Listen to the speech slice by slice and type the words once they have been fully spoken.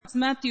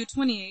Matthew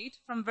 28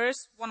 from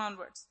verse 1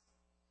 onwards.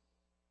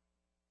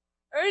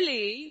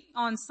 Early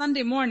on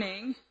Sunday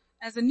morning,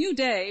 as a new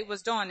day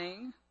was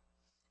dawning,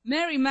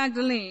 Mary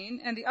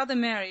Magdalene and the other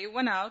Mary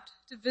went out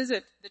to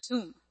visit the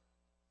tomb.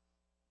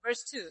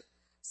 Verse 2.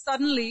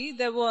 Suddenly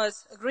there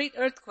was a great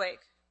earthquake,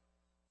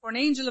 for an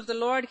angel of the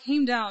Lord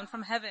came down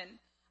from heaven,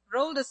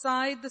 rolled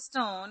aside the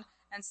stone,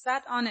 and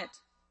sat on it.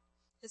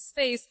 His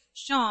face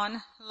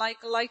shone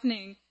like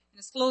lightning, and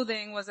his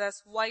clothing was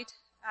as white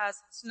as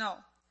snow.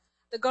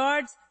 The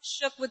guards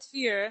shook with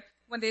fear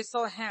when they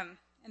saw him,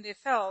 and they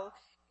fell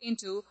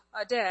into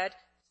a dead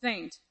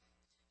faint.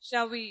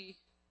 Shall we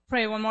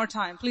pray one more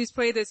time? Please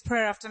pray this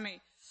prayer after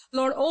me.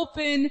 Lord,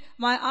 open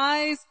my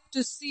eyes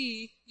to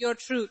see your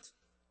truth.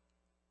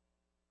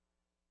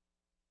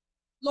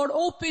 Lord,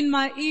 open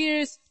my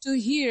ears to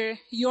hear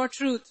your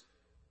truth.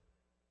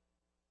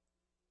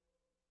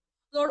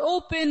 Lord,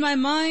 open my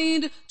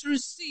mind to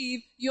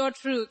receive your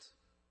truth.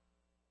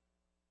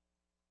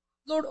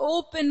 Lord,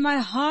 open my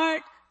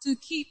heart to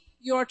keep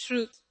your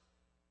truth.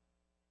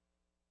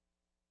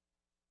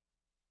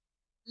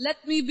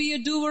 Let me be a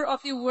doer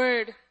of your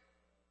word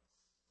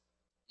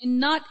and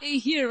not a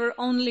hearer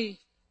only.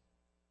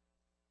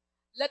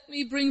 Let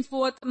me bring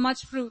forth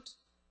much fruit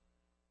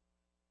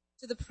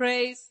to the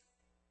praise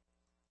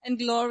and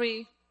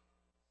glory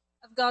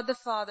of God the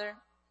Father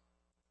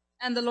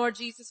and the Lord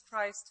Jesus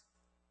Christ.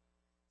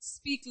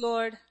 Speak,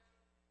 Lord.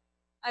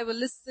 I will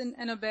listen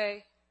and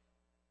obey.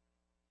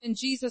 In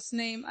Jesus'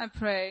 name I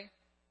pray.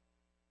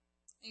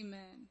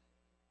 Amen.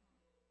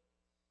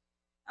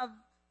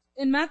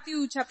 In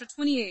Matthew chapter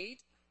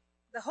 28,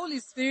 the Holy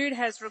Spirit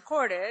has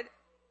recorded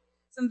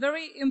some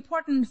very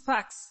important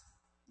facts.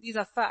 These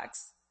are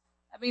facts.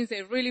 That means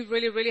they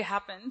really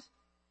happened.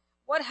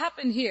 What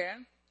happened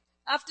here,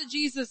 after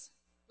Jesus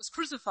was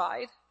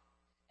crucified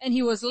and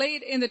he was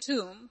laid in the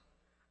tomb,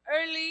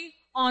 early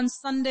on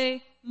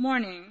Sunday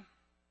morning,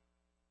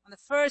 on the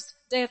first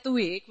day of the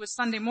week, was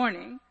Sunday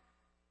morning,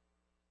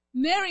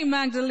 Mary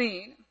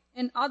Magdalene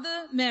and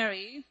other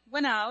Mary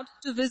went out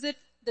to visit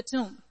the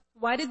tomb.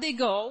 Why did they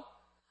go?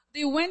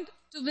 They went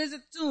to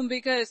visit the tomb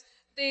because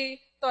they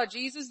thought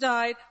Jesus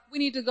died. We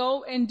need to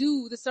go and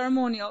do the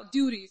ceremonial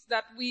duties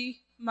that we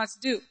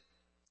must do.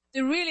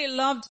 They really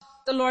loved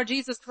the Lord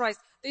Jesus Christ.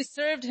 They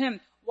served him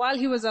while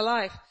he was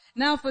alive.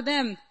 Now for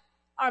them,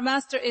 our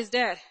master is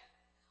dead.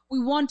 We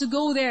want to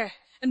go there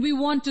and we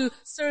want to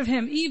serve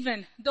him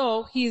even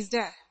though he is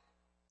dead.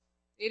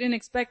 They didn't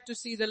expect to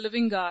see the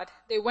living God.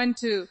 They went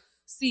to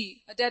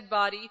see a dead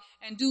body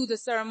and do the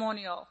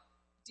ceremonial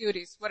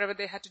duties, whatever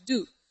they had to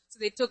do. So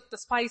they took the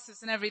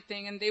spices and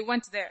everything and they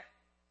went there.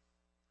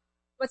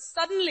 But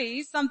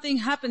suddenly something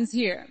happens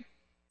here.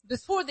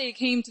 Before they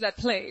came to that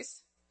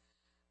place,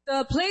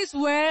 the place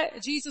where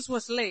Jesus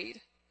was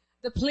laid,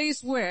 the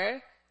place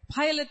where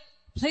Pilate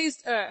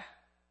placed a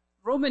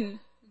Roman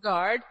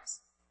guard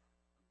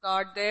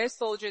there,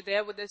 soldier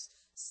there with this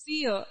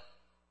seal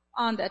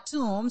on that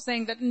tomb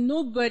saying that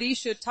nobody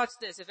should touch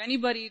this. If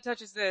anybody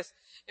touches this,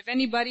 if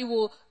anybody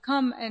will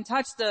come and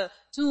touch the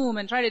tomb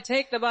and try to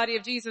take the body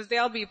of Jesus,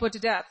 they'll be put to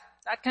death.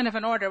 That kind of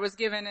an order was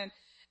given,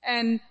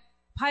 and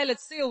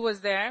Pilate's seal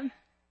was there,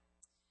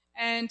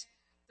 and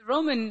the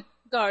Roman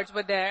guards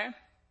were there.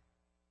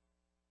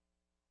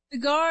 The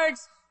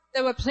guards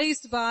that were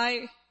placed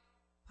by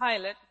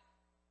Pilate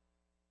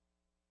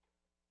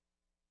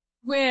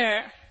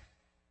were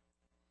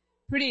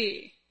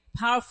pretty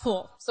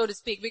powerful, so to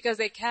speak, because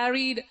they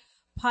carried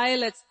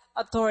Pilate's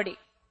authority.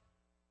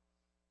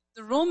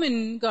 The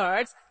Roman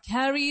guards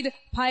carried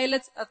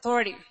Pilate's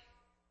authority.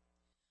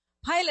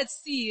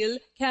 Pilate's seal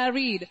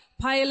carried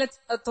Pilate's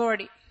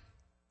authority.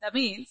 That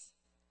means,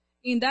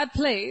 in that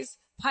place,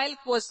 Pilate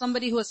was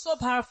somebody who was so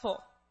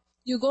powerful.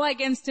 You go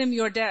against him,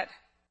 you're dead.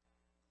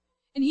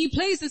 And he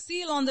placed a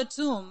seal on the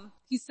tomb.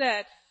 He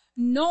said,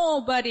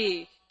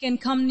 nobody can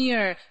come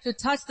near to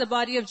touch the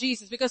body of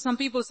Jesus, because some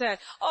people said,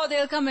 oh,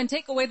 they'll come and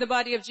take away the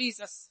body of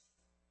Jesus.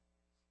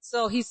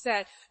 So he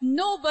said,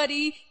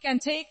 nobody can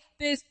take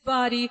this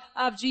body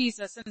of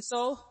Jesus. And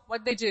so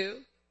what they do,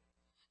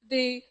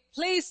 they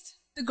placed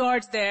the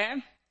guards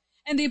there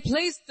and they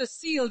placed the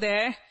seal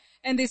there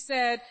and they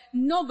said,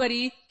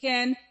 nobody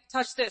can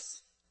touch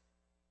this.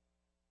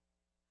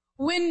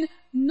 When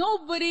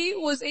nobody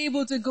was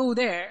able to go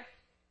there,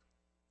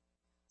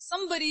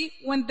 somebody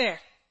went there.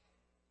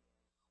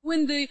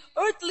 When the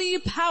earthly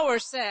power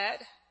said,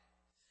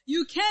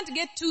 you can't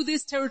get to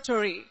this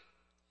territory,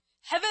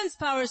 heaven's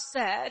power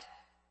said,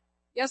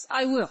 yes,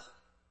 I will.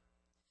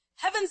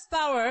 Heaven's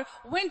power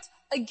went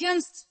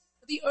against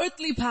the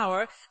earthly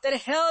power that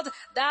held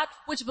that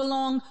which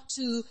belonged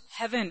to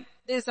heaven.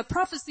 There's a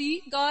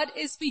prophecy God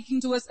is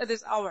speaking to us at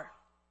this hour.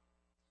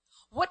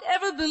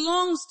 Whatever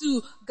belongs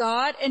to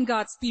God and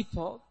God's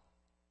people,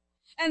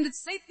 and that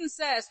Satan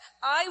says,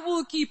 I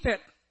will keep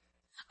it.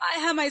 I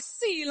have my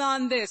seal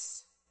on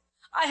this.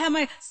 I have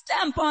my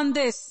stamp on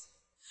this.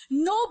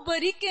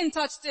 Nobody can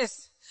touch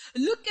this.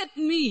 Look at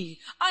me.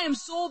 I am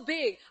so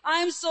big. I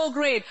am so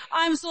great.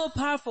 I am so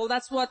powerful.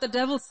 That's what the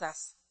devil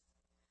says.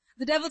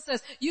 The devil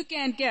says, you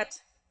can't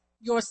get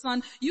your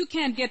son. You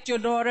can't get your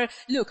daughter.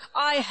 Look,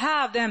 I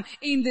have them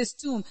in this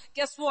tomb.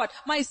 Guess what?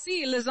 My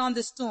seal is on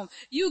this tomb.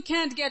 You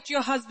can't get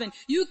your husband.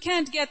 You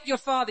can't get your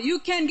father. You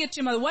can't get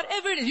your mother.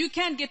 Whatever it is, you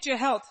can't get your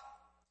health.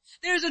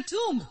 There is a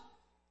tomb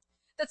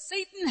that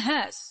Satan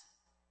has.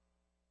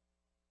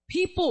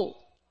 People,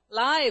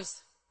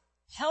 lives,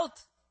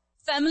 health,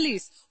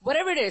 families,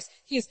 whatever it is,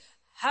 he's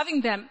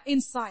having them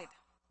inside,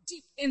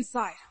 deep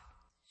inside.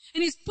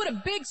 And he's put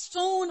a big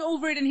stone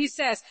over it and he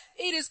says,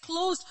 it is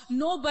closed,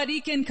 nobody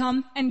can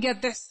come and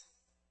get this.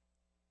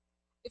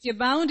 If you're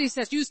bound, he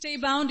says, you stay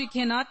bound, you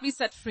cannot be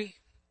set free.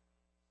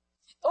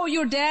 Oh,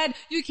 you're dead,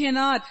 you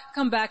cannot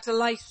come back to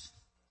life.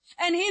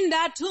 And in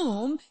that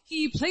tomb,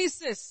 he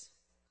places,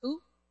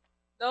 who?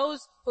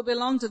 Those who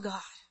belong to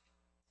God.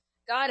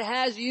 God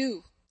has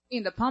you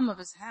in the palm of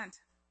his hand.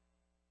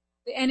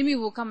 The enemy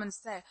will come and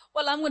say,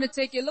 well, I'm going to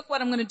take you, look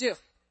what I'm going to do.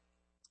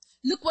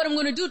 Look what I'm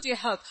going to do to your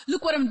health.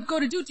 Look what I'm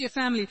going to do to your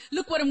family.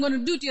 Look what I'm going to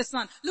do to your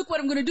son. Look what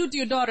I'm going to do to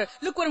your daughter.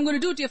 Look what I'm going to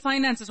do to your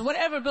finances.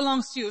 Whatever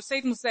belongs to you.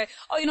 Satan will say,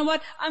 oh, you know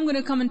what? I'm going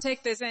to come and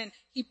take this. And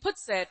he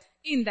puts it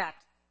in that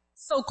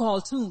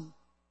so-called tomb.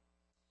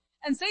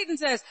 And Satan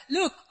says,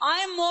 look,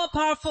 I'm more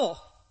powerful.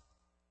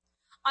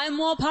 I'm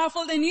more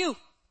powerful than you.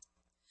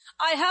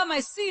 I have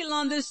my seal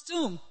on this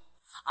tomb.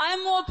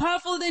 I'm more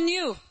powerful than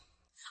you.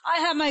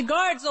 I have my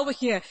guards over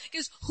here.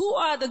 Because who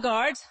are the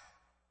guards?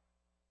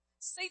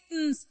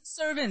 Satan's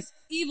servants,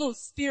 evil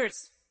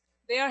spirits.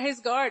 They are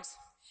his guards.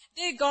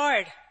 They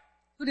guard.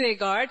 Who do they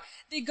guard?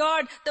 They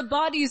guard the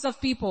bodies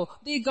of people.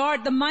 They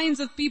guard the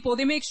minds of people.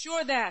 They make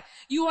sure that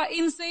you are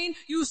insane,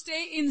 you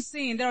stay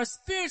insane. There are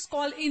spirits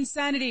called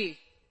insanity.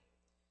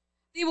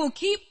 They will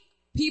keep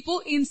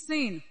people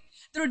insane.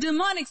 There are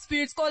demonic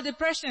spirits called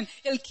depression.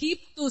 It'll keep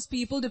those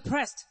people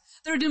depressed.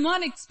 There are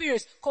demonic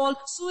spirits called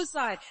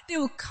suicide. They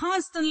will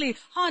constantly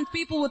haunt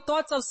people with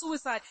thoughts of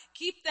suicide.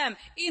 Keep them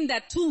in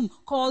that tomb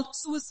called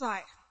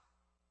suicide.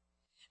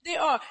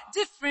 There are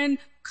different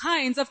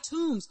kinds of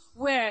tombs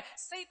where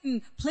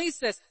Satan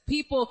places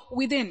people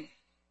within.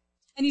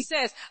 And he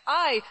says,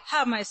 I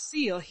have my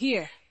seal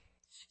here.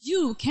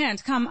 You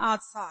can't come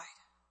outside.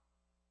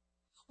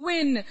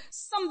 When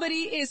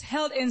somebody is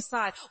held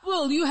inside,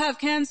 well, you have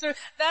cancer,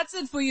 that's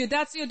it for you,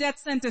 that's your death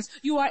sentence.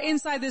 You are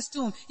inside this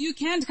tomb. You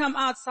can't come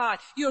outside.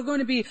 You're going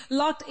to be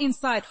locked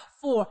inside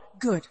for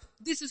good.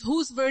 This is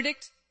whose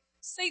verdict?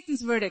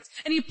 Satan's verdict.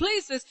 And he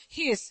places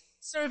his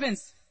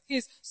servants,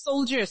 his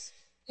soldiers,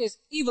 his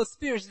evil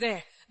spirits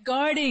there,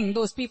 guarding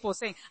those people,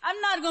 saying,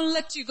 I'm not going to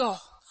let you go.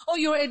 Oh,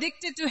 you're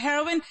addicted to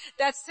heroin?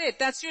 That's it.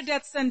 That's your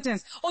death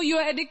sentence. Oh,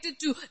 you're addicted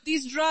to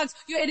these drugs.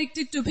 You're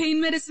addicted to pain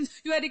medicines.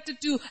 You're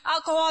addicted to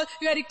alcohol.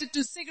 You're addicted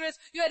to cigarettes.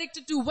 You're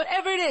addicted to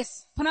whatever it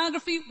is.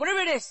 Pornography, whatever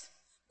it is.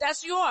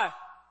 That's your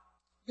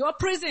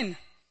prison.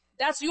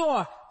 That's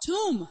your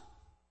tomb.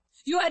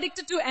 You're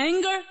addicted to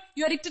anger.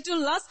 You're addicted to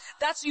lust.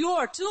 That's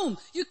your tomb.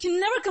 You can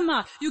never come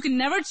out. You can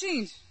never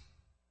change.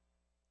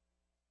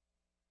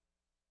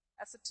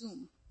 That's a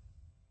tomb.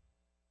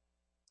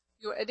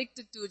 You're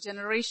addicted to a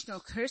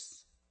generational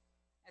curse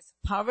as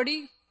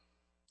poverty.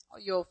 Or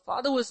your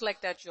father was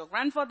like that, your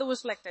grandfather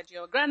was like that,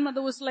 your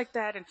grandmother was like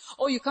that, and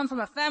you come from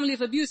a family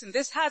of abuse, and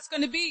this is how it's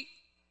going to be.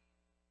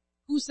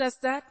 Who says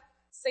that?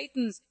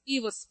 Satan's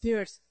evil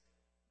spirits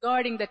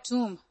guarding the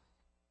tomb.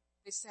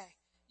 They say,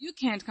 you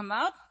can't come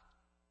out.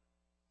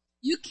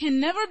 You can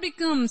never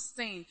become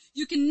sane.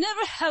 You can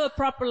never have a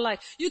proper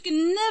life. You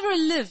can never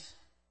live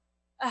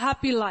a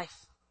happy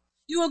life.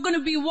 You are going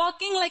to be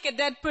walking like a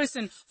dead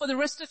person for the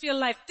rest of your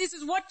life. This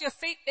is what your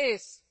fate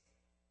is.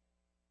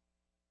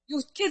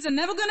 Your kids are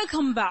never going to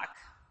come back.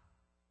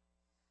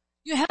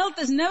 Your health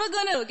is never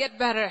going to get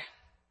better.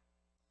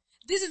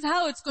 This is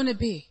how it's going to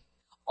be.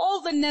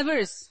 All the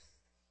nevers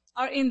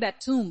are in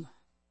that tomb.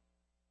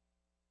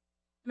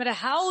 No matter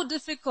how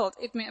difficult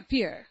it may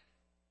appear,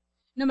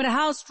 no matter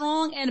how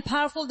strong and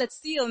powerful that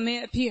seal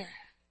may appear,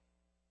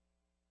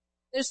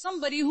 there's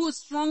somebody who is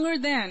stronger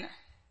than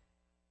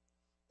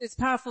this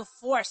powerful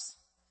force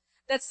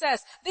that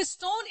says, this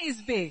stone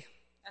is big.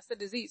 That's the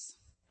disease.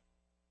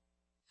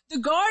 The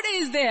guard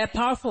is there,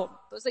 powerful.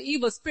 Those are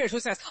evil spirits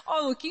who says,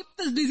 we'll keep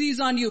this disease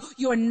on you.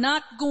 You're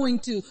not going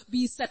to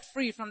be set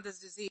free from this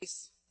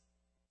disease.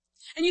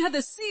 And you have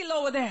the seal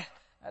over there,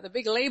 the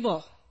big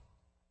label.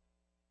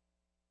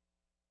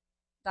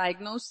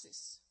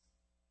 Diagnosis.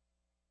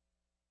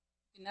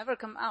 You never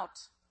come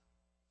out.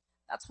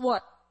 That's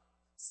what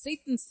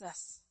Satan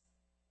says.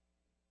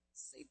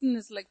 Satan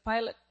is like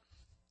Pilate,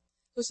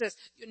 who says,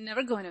 you're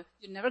never going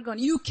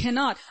to, you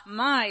cannot.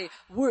 My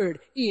word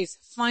is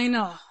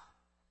final.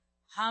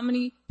 How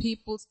many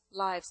people's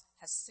lives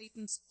has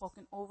Satan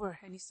spoken over?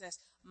 And he says,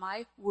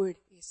 my word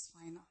is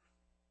final.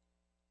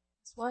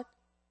 That's what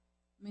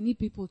many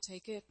people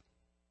take it.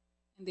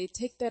 And they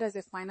take that as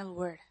a final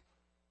word.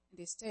 And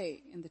they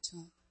stay in the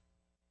tomb.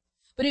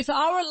 But if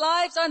our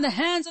lives are in the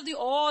hands of the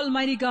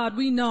Almighty God,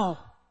 we know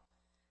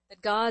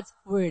that God's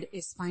word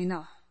is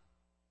final.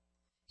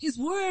 His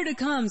word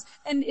comes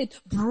and it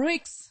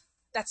breaks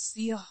that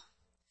seal.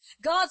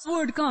 God's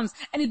word comes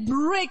and it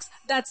breaks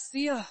that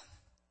seal.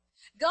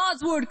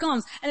 God's word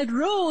comes and it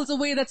rolls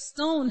away that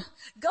stone.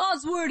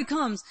 God's word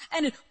comes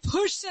and it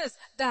pushes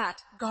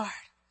that guard.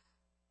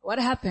 What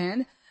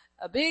happened?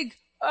 A big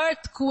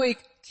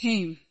earthquake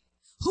came.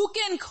 Who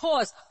can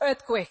cause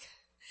earthquake?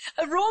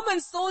 A Roman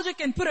soldier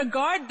can put a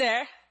guard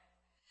there.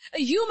 A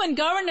human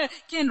governor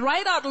can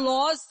write out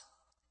laws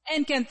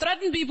and can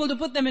threaten people to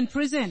put them in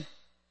prison.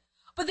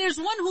 But there's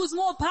one who's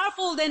more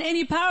powerful than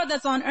any power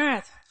that's on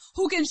earth,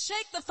 who can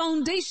shake the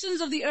foundations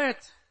of the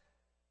earth,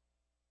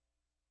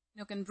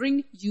 who can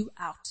bring you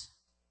out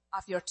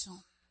of your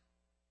tomb.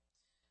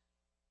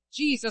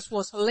 Jesus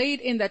was laid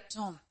in that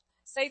tomb.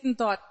 Satan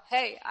thought,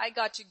 hey, I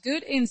got you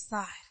good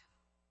inside.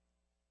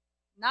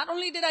 Not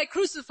only did I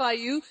crucify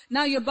you,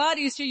 now your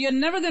body is here, you're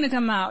never going to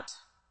come out.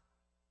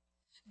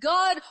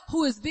 God,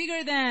 who is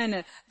bigger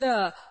than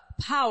the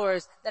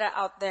powers that are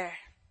out there,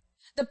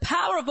 the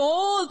power of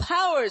all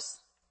powers,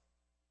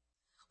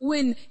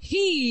 when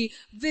He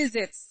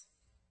visits,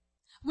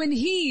 when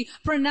He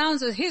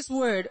pronounces His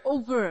word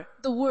over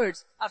the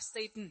words of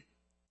Satan,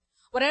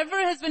 whatever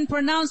has been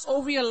pronounced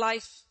over your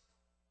life,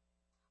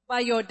 by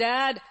your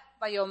dad,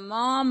 by your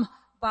mom,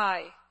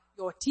 by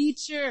your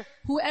teacher,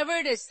 whoever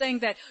it is saying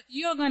that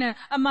you're gonna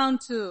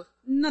amount to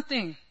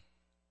nothing.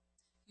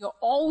 You're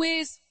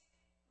always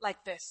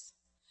like this.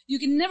 You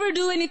can never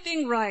do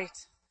anything right.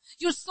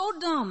 You're so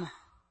dumb.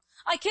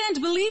 I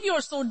can't believe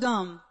you're so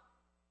dumb.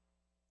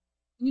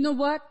 You know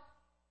what?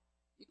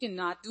 You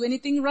cannot do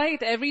anything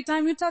right. Every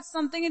time you touch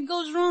something, it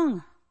goes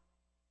wrong.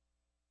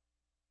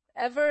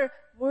 Whatever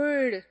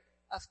word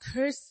of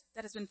curse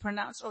that has been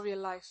pronounced over your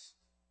life,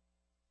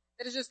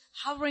 that is just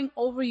hovering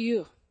over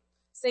you,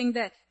 saying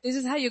that this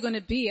is how you're going to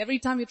be. Every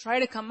time you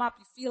try to come up,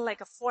 you feel like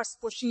a force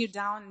pushing you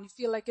down and you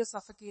feel like you're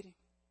suffocating.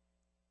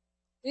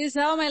 This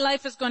is how my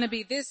life is going to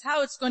be. This is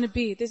how it's going to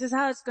be. This is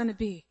how it's going to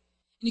be.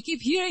 And you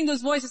keep hearing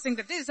those voices saying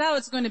that this is how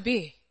it's going to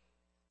be.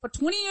 For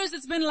 20 years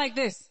it's been like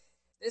this.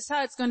 This is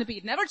how it's going to be.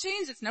 It never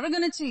changed. It's never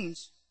going to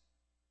change.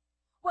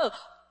 Well,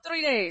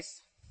 3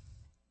 days.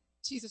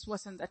 Jesus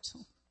was in that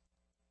tomb.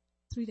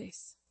 3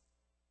 days.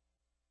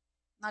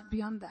 Not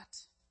beyond that.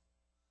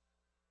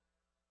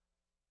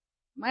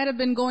 You might have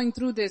been going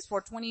through this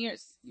for 20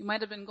 years. You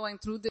might have been going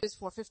through this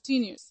for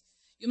 15 years.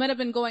 You might have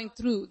been going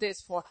through this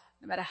for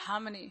no matter how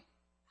many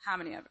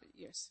other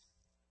years.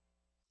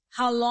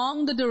 How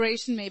long the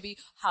duration may be,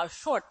 how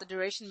short the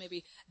duration may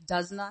be,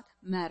 does not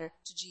matter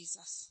to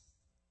Jesus.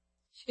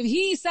 If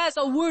He says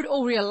a word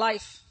over your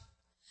life,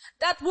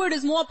 that word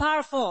is more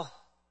powerful.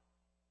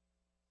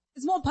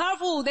 It's more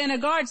powerful than a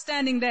guard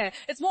standing there.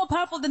 It's more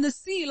powerful than the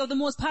seal of the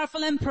most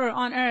powerful emperor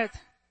on earth.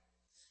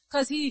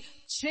 Because He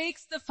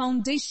shakes the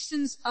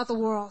foundations of the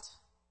world.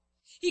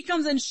 He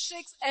comes and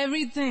shakes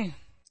everything.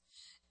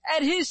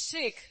 At His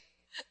shake,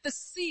 the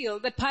seal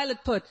that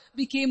Pilate put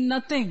became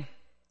nothing.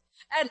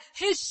 At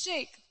His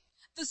shake,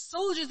 the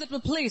soldiers that were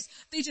placed,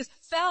 they just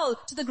fell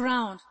to the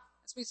ground,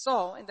 as we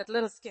saw in that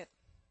little skit.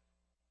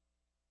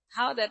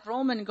 How that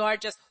Roman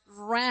guard just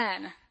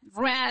ran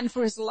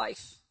for his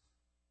life.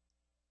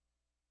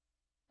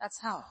 That's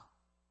how.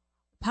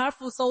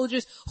 Powerful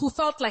soldiers who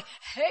felt like,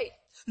 hey,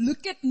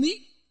 look at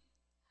me.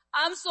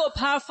 I'm so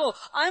powerful.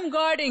 I'm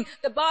guarding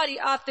the body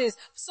of this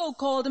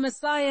so-called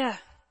Messiah.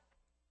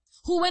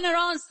 Who went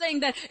around saying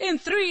that in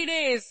 3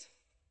 days,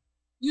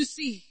 you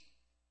see,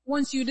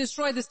 once you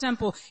destroy this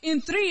temple,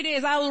 in 3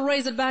 days I will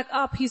raise it back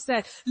up. He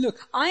said, look,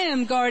 I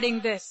am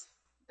guarding this.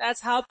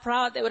 That's how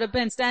proud they would have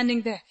been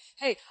standing there.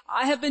 Hey,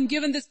 I have been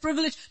given this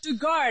privilege to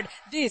guard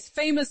this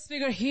famous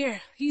figure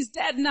here. He's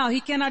dead now.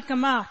 He cannot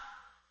come out.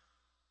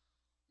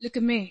 Look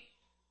at me.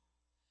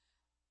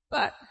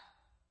 But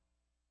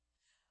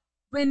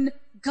when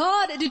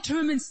God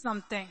determines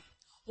something,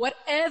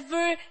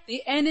 whatever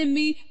the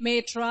enemy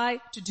may try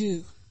to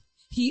do,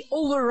 He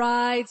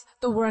overrides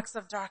the works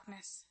of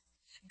darkness.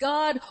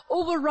 God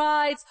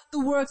overrides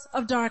the works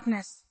of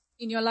darkness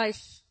in your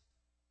life.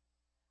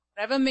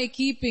 Whatever may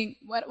keep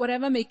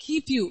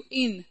you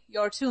in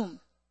your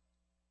tomb.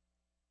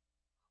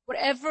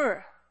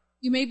 Whatever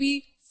you may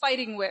be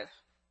fighting with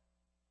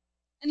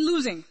and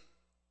losing.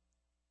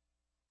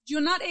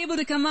 You're not able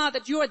to come out,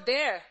 that you are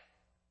there.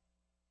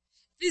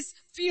 This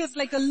feels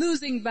like a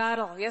losing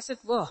battle. Yes, it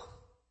will.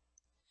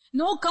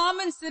 No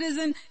common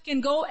citizen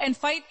can go and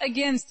fight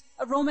against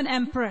a Roman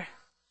emperor.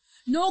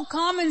 No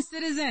common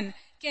citizen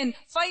can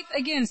fight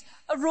against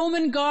a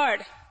Roman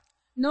guard.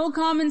 No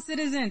common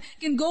citizen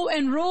can go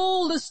and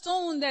roll the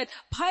stone that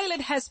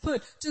Pilate has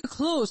put to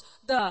close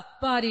the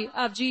body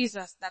of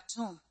Jesus, that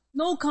tomb.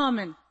 No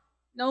common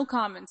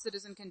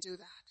citizen can do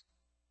that.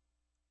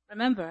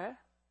 Remember,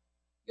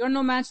 you're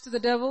no match to the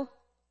devil.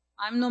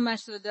 I'm no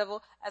match to the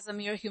devil as a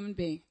mere human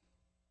being.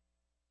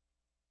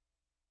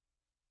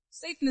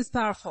 Satan is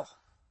powerful.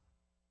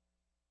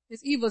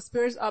 His evil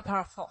spirits are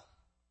powerful.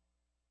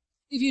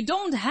 If you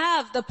don't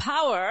have the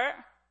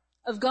power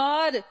of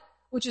God,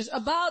 which is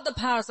above the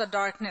powers of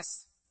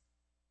darkness,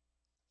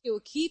 He will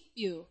keep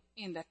you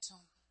in that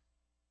tomb.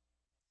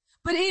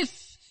 But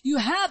if you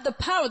have the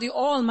power of the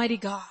Almighty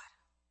God,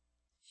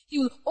 He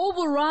will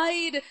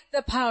override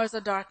the powers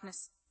of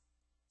darkness.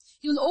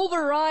 He will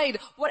override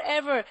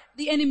whatever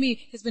the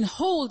enemy has been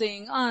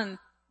holding on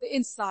the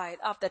inside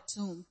of that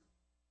tomb.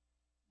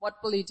 What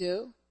will he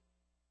do?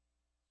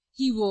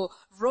 He will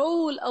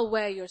roll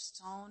away your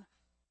stone.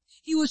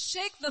 He will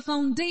shake the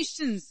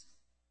foundations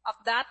of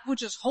that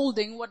which is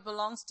holding what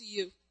belongs to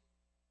you.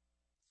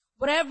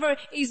 Whatever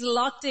is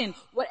locked in,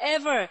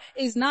 whatever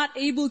is not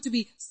able to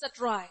be set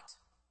right.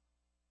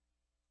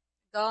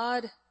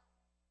 God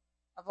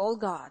of all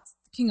gods,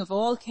 the King of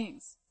all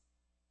kings,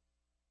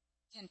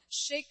 can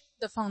shake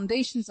the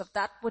foundations of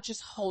that which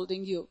is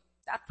holding you,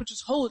 that which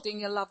is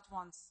holding your loved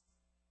ones.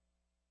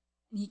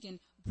 And he can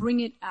bring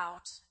it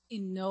out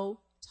in no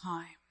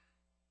time.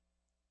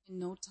 In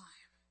no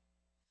time.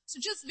 So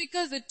just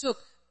because it took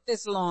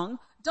this long,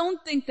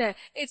 don't think that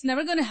it's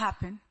never going to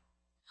happen.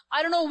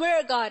 I don't know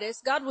where God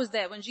is. God was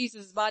there when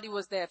Jesus' body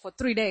was there for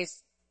 3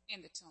 days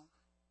in the tomb.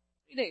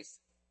 3 days.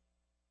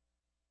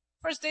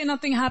 First day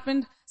nothing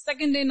happened.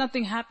 Second day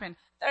nothing happened.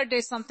 Third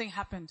day something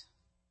happened.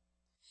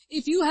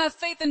 If you have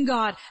faith in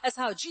God as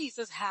how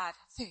Jesus had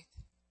faith.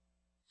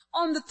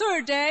 On the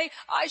third day,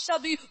 I shall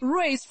be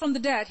raised from the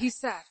dead, he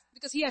said.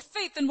 Because he had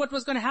faith in what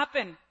was going to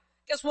happen.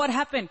 Guess what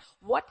happened?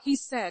 What he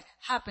said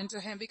happened to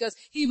him because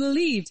he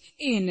believed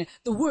in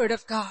the Word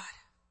of God.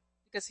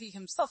 Because he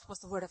himself was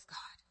the Word of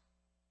God.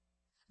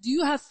 Do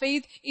you have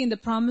faith in the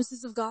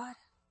promises of God?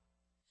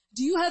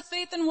 Do you have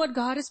faith in what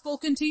God has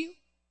spoken to you?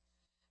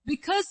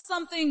 Because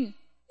something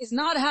is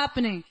not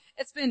happening,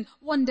 it's been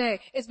 1 day,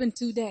 it's been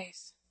 2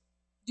 days.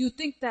 Do you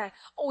think that,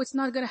 it's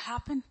not going to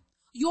happen?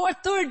 Your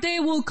third day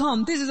will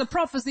come. This is a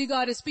prophecy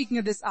God is speaking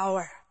at this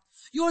hour.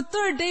 Your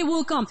third day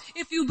will come.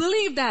 If you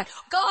believe that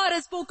God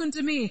has spoken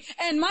to me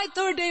and my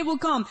third day will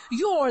come,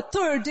 your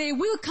third day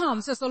will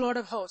come, says the Lord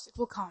of hosts. It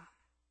will come.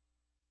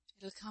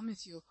 It'll come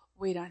if you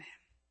wait on Him.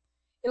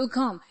 It'll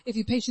come if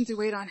you patiently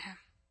wait on Him.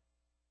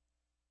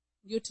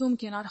 Your tomb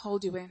cannot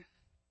hold you in.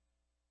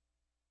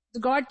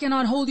 The guard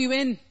cannot hold you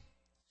in.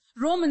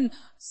 Roman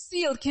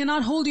seal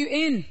cannot hold you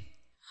in.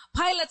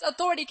 Pilate's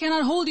authority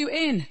cannot hold you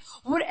in.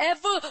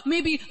 Whatever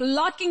may be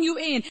locking you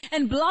in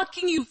and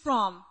blocking you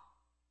from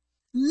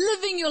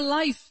living your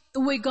life the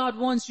way God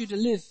wants you to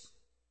live.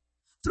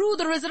 Through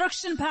the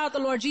resurrection power of the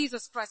Lord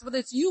Jesus Christ, whether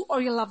it's you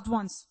or your loved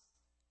ones.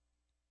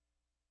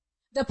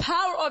 The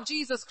power of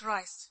Jesus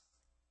Christ,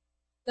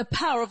 the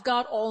power of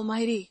God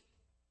Almighty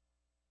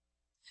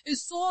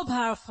is so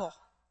powerful.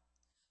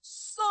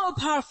 So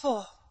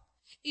powerful.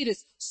 It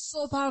is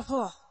so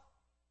powerful.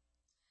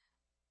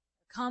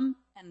 Come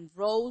and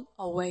roll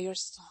away your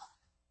stone.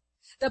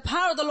 The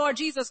power of the Lord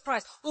Jesus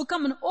Christ will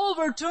come and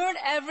overturn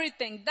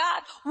everything.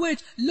 That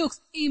which looks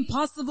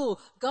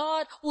impossible,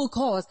 God will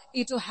cause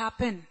it to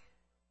happen.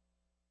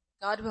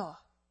 God will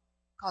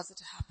cause it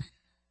to happen.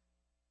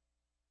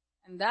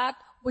 And that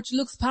which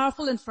looks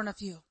powerful in front of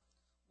you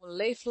will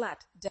lay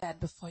flat dead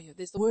before you.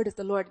 This is the word of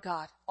the Lord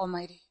God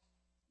Almighty.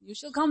 You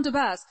shall come to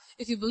pass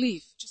if you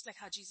believe, just like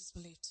how Jesus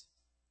believed.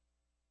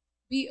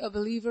 Be a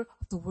believer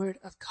of the word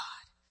of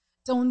God.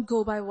 Don't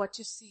go by what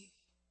you see.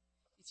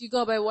 If you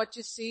go by what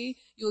you see,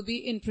 you'll be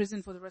in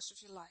prison for the rest of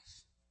your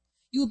life.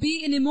 You'll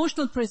be in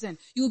emotional prison.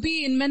 You'll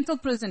be in mental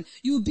prison.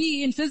 You'll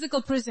be in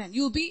physical prison.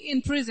 You'll be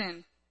in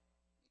prison.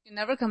 You can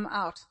never come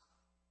out.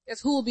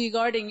 Guess who will be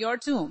guarding your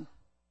tomb?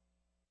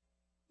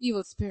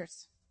 Evil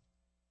spirits.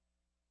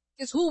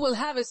 Guess who will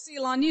have a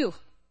seal on you?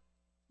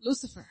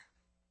 Lucifer.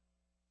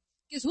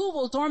 Guess who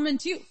will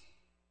torment you?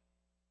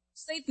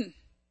 Satan.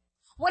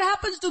 What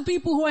happens to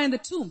people who are in the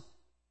tomb?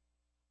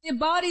 Their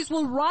bodies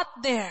will rot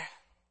there.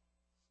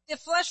 Their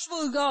flesh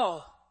will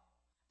go.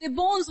 Their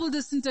bones will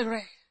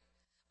disintegrate.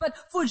 But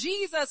for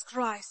Jesus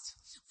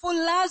Christ, for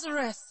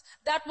Lazarus,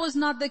 that was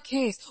not the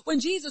case. When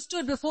Jesus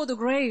stood before the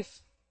grave,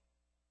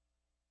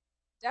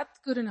 death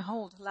couldn't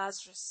hold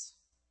Lazarus.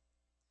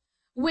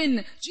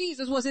 When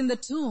Jesus was in the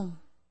tomb,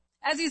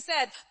 as he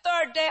said,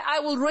 third day I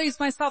will raise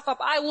myself up.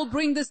 I will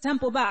bring this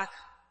temple back.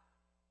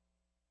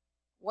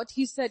 What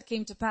he said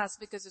came to pass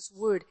because his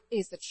word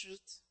is the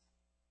truth.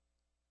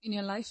 In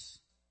your life,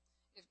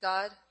 if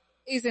God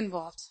is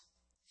involved,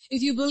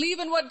 if you believe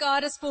in what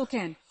God has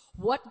spoken,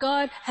 what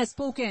God has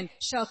spoken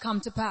shall come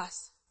to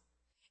pass.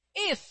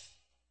 If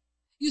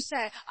you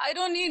say, I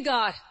don't need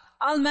God,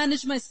 I'll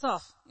manage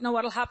myself, you know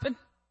what will happen?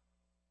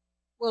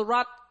 We'll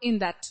rot in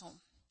that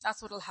tomb.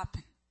 That's what will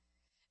happen.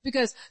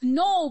 Because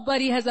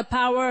nobody has the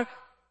power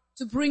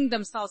to bring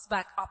themselves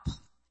back up.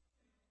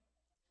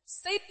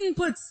 Satan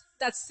puts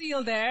that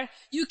seal there.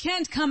 You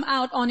can't come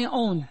out on your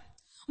own.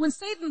 When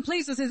Satan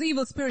places his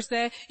evil spirits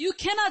there, you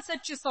cannot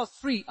set yourself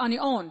free on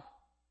your own.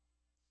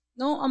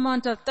 No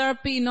amount of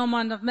therapy, no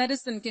amount of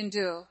medicine can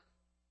do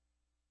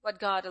what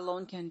God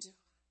alone can do.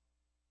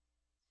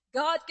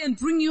 God can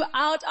bring you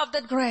out of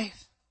that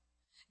grave.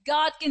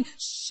 God can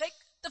shake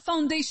the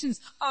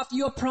foundations of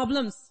your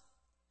problems.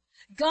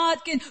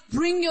 God can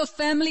bring your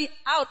family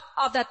out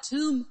of that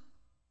tomb.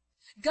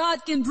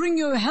 God can bring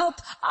your health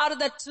out of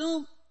that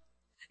tomb.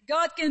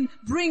 God can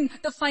bring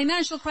the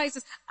financial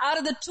crisis out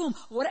of the tomb,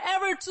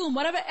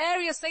 whatever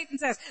area Satan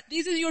says,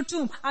 this is your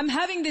tomb. I'm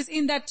having this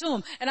in that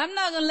tomb, and I'm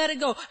not going to let it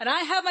go. And I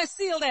have my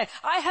seal there.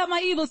 I have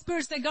my evil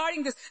spirits there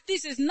guarding this.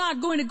 This is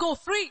not going to go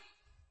free.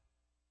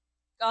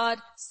 God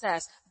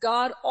says,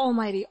 God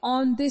Almighty,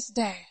 on this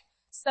day,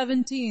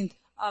 17th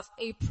of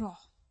April,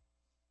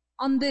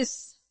 on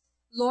this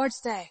Lord's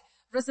Day,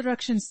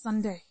 Resurrection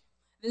Sunday,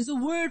 there's a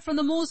word from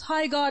the Most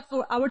High God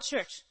for our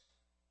church.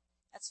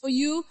 That's for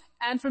you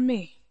and for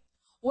me.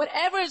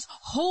 Whatever is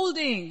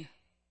holding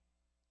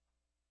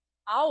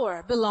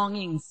our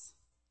belongings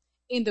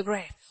in the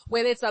grave,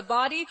 whether it's a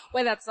body,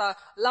 whether it's a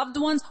loved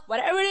ones,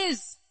 whatever it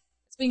is,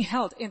 it's being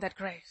held in that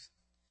grave.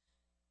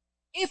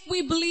 If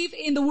we believe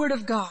in the Word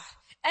of God,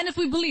 and if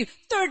we believe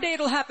third day it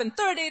will happen,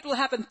 third day it will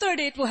happen, third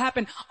day it will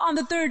happen, on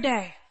the third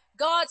day,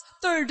 God's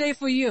third day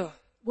for you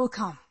will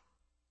come.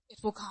 It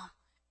will come.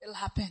 It'll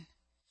happen.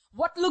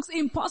 What looks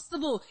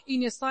impossible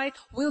in your sight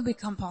will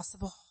become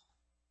possible.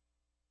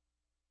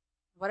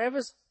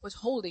 Whatever was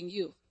holding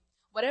you,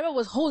 whatever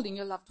was holding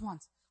your loved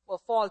ones,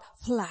 will fall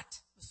flat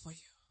before you.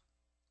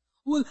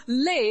 Will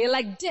lay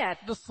like dead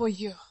before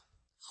you.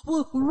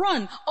 Will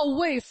run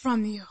away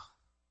from you.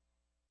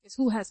 Because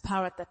who has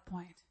power at that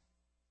point?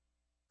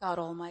 God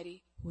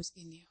Almighty, who is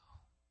in you.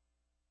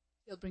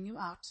 He'll bring you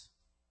out.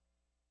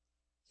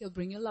 He'll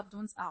bring your loved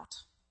ones out.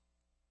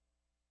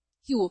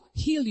 He will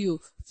heal you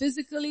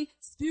physically,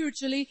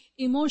 spiritually,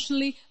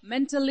 emotionally,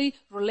 mentally,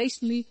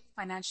 relationally,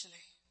 financially.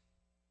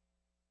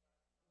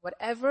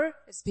 Whatever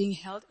is being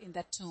held in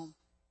that tomb,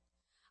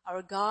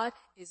 our God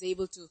is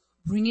able to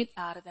bring it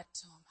out of that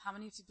tomb. How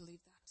many of you believe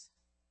that?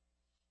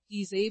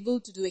 He is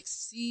able to do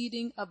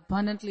exceeding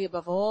abundantly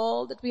above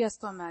all that we ask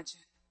to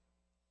imagine.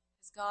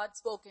 Has God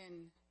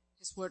spoken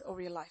His word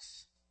over your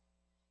life?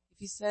 If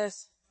He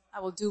says, I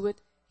will do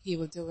it, He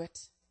will do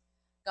it.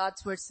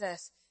 God's word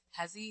says,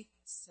 has He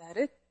said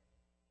it?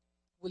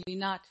 Will He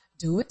not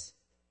do it?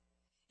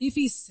 If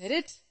He said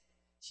it,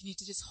 you need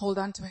to just hold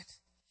on to it.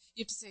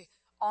 You have to say,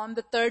 on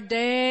the third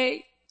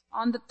day,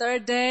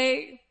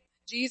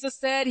 Jesus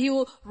said He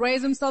will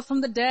raise Himself from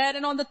the dead,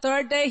 and on the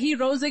third day He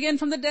rose again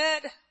from the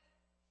dead.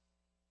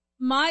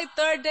 My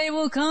third day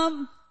will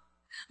come.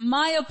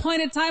 My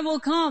appointed time will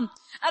come.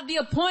 At the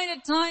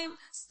appointed time,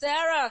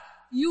 Sarah,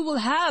 you will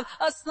have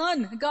a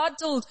son. God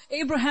told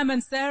Abraham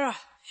and Sarah.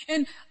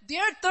 And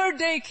their third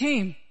day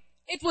came.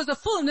 It was the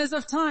fullness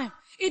of time.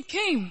 It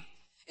came.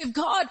 If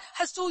God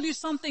has told you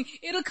something,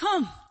 it'll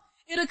come.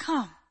 It'll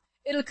come.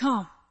 It'll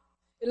come.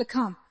 It'll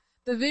come.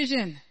 The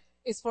vision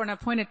is for an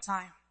appointed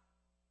time.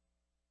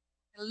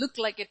 It'll look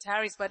like it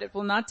tarries, but it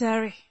will not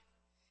tarry.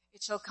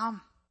 It shall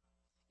come.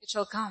 It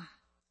shall come.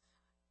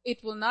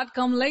 It will not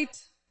come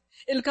late.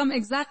 It'll come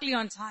exactly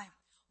on time.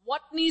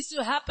 What needs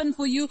to happen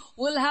for you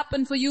will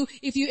happen for you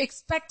if you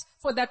expect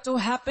for that to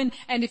happen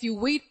and if you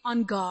wait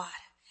on God.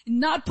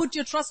 Not put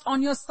your trust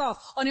on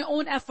yourself, on your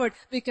own effort,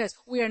 because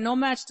we are no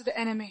match to the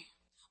enemy.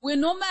 We're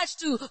no match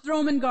to the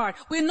Roman guard.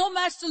 We're no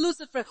match to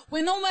Lucifer.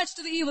 We're no match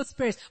to the evil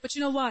spirits. But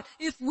you know what?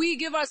 If we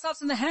give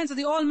ourselves in the hands of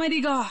the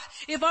Almighty God,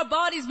 if our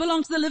bodies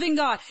belong to the living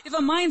God, if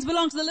our minds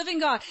belong to the living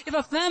God, if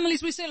our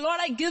families, we say, Lord,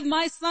 I give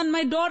my son,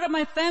 my daughter,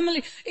 my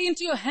family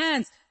into your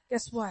hands.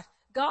 Guess what?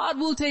 God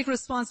will take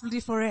responsibility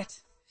for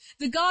it.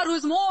 The God who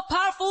is more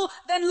powerful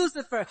than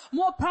Lucifer,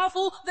 more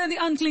powerful than the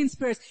unclean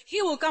spirits,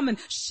 He will come and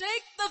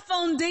shake the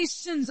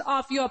foundations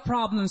of your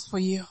problems for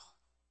you.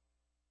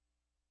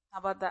 How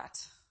about that?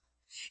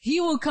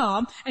 He will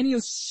come and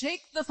He'll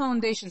shake the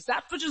foundations,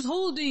 that which is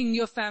holding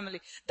your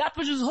family, that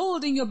which is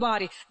holding your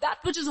body, that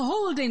which is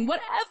holding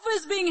whatever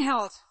is being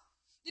held.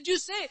 Did you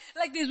say,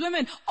 like these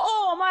women,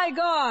 oh my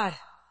God,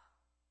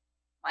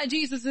 my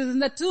Jesus is in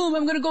the tomb,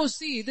 I'm going to go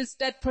see this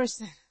dead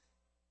person.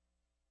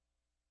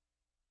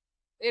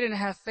 They didn't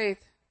have faith.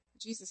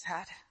 Jesus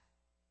had.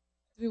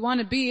 Do we want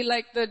to be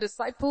like the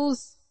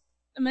disciples,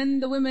 the men,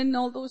 the women,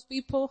 all those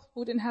people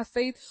who didn't have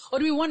faith? Or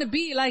do we want to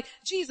be like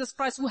Jesus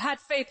Christ, who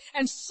had faith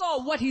and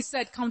saw what He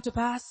said come to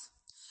pass?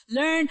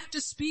 Learn to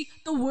speak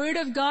the word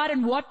of God,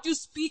 and what you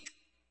speak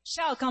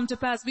shall come to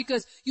pass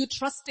because you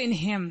trust in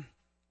Him.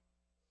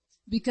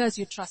 Because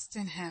you trust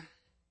in Him.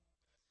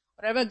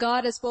 Whatever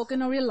God has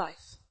spoken over your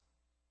life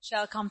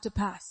shall come to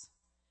pass.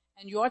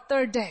 And your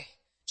third day,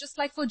 just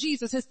like for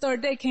Jesus, His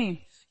third day came,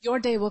 your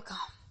day will come.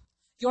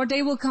 Your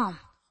day will come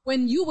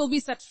when you will be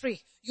set free.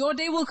 Your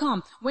day will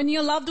come when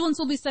your loved ones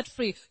will be set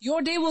free.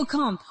 Your day will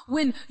come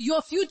when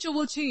your future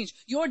will change.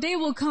 Your day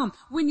will come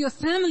when your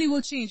family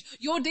will change.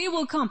 Your day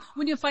will come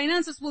when your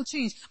finances will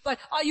change. But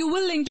are you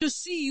willing to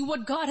see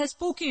what God has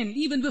spoken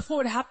even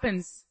before it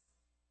happens?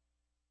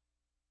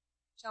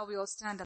 Shall we all stand up?